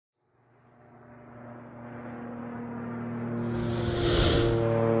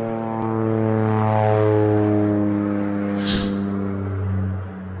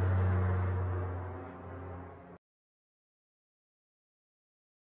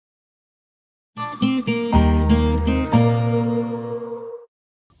How's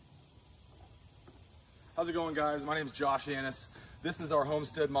it going, guys? My name is Josh Annis. This is our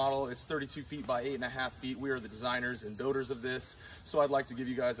homestead model. It's 32 feet by 8.5 feet. We are the designers and builders of this. So I'd like to give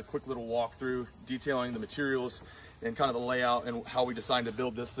you guys a quick little walkthrough detailing the materials and kind of the layout and how we decided to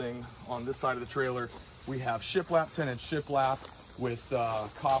build this thing. On this side of the trailer, we have shiplap, 10-inch shiplap with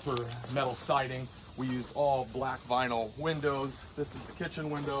copper metal siding. We use all black vinyl windows. This is the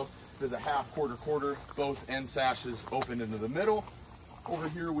kitchen window. There's a half quarter, both end sashes open into the middle. Over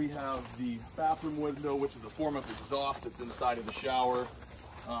here we have the bathroom window, which is a form of exhaust. It's inside of the shower.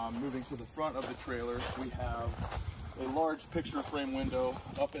 Moving to the front of the trailer, we have a large picture frame window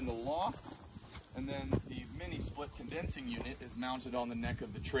up in the loft. And then the mini split condensing unit is mounted on the neck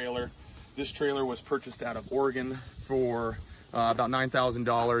of the trailer. This trailer was purchased out of Oregon for about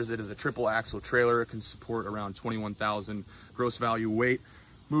 $9,000. It is a triple axle trailer. It can support around 21,000 gross value weight.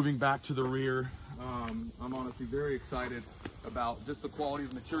 Moving back to the rear, I'm honestly very excited about just the quality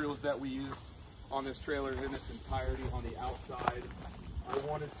of materials that we used on this trailer in its entirety. On the outside, I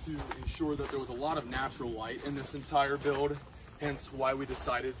wanted to ensure that there was a lot of natural light in this entire build, hence why we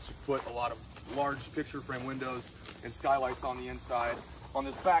decided to put a lot of large picture frame windows and skylights on the inside. On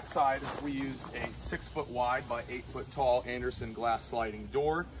this back side, we used a 6 foot wide by 8 foot tall Anderson glass sliding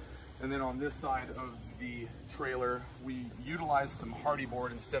door. And then on this side of the trailer, we utilized some hardy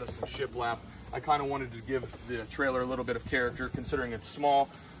board instead of some shiplap. I kind of wanted to give the trailer a little bit of character considering it's small.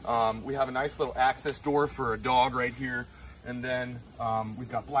 We have a nice little access door for a dog right here. And then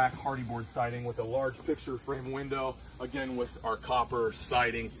we've got black hardy board siding with a large picture frame window, again with our copper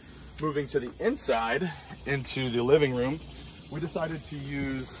siding. Moving to the inside into the living room, we decided to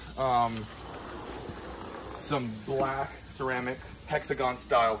use some black ceramic hexagon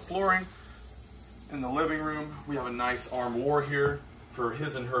style flooring. In the living room, we have a nice armoire here for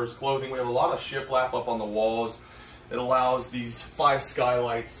his and hers clothing. We have a lot of shiplap up on the walls. It allows these 5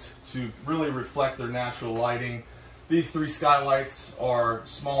 skylights to really reflect their natural lighting. These 3 skylights are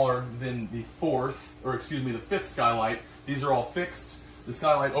smaller than the fifth skylight. These are all fixed. The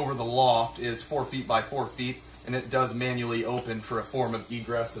skylight over the loft is 4 feet by 4 feet, and it does manually open for a form of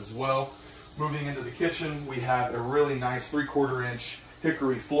egress as well. Moving into the kitchen, we have a really nice 3/4 inch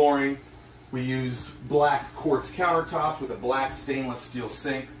hickory flooring. We used black quartz countertops with a black stainless steel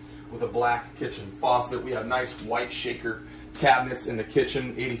sink with a black kitchen faucet. We have nice white shaker cabinets in the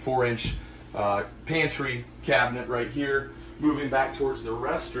kitchen, 84 inch pantry cabinet right here. Moving back towards the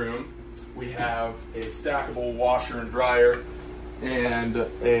restroom, we have a stackable washer and dryer and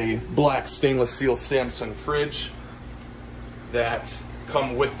a black stainless steel Samsung fridge that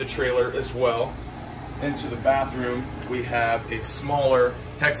come with the trailer as well. Into the bathroom, we have a smaller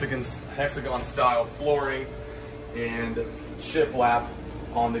hexagon style flooring and shiplap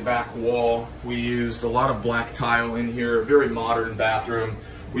on the back wall. We used a lot of black tile in here, a very modern bathroom.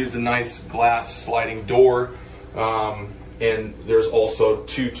 We used a nice glass sliding door, and there's also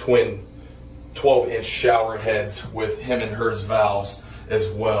 2 twin 12-inch shower heads with him and hers valves as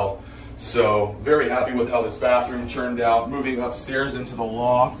well. So very happy with how this bathroom turned out. Moving upstairs into the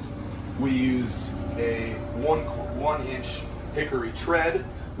loft, we used a 1 inch hickory tread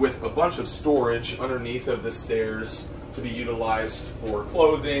with a bunch of storage underneath of the stairs to be utilized for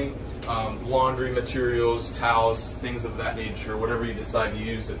clothing, laundry materials, towels, things of that nature, whatever you decide to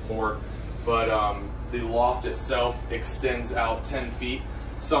use it for. But the loft itself extends out 10 feet,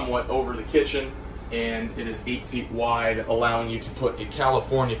 somewhat over the kitchen, and it is 8 feet wide, allowing you to put a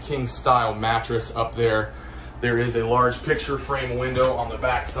California King style mattress up there. There is a large picture frame window on the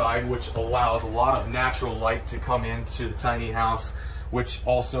back side, which allows a lot of natural light to come into the tiny house, which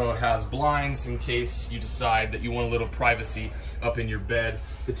also has blinds in case you decide that you want a little privacy up in your bed.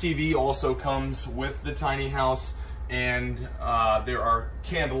 The TV also comes with the tiny house, and there are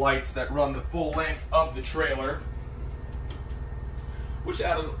candle lights that run the full length of the trailer, which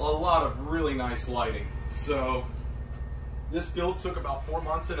added a lot of really nice lighting. So this build took about 4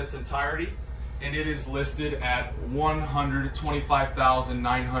 months in its entirety, and it is listed at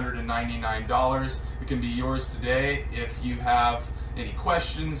 $125,999. It can be yours today. If you have any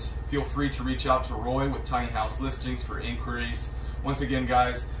questions, feel free to reach out to Roy with Tiny House Listings for inquiries. Once again,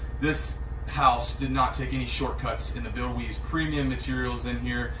 guys, this house did not take any shortcuts in the build. We used premium materials in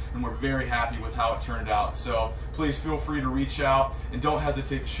here, and we're very happy with how it turned out. So please feel free to reach out, and don't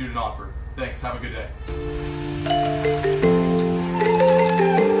hesitate to shoot an offer. Thanks, have a good day.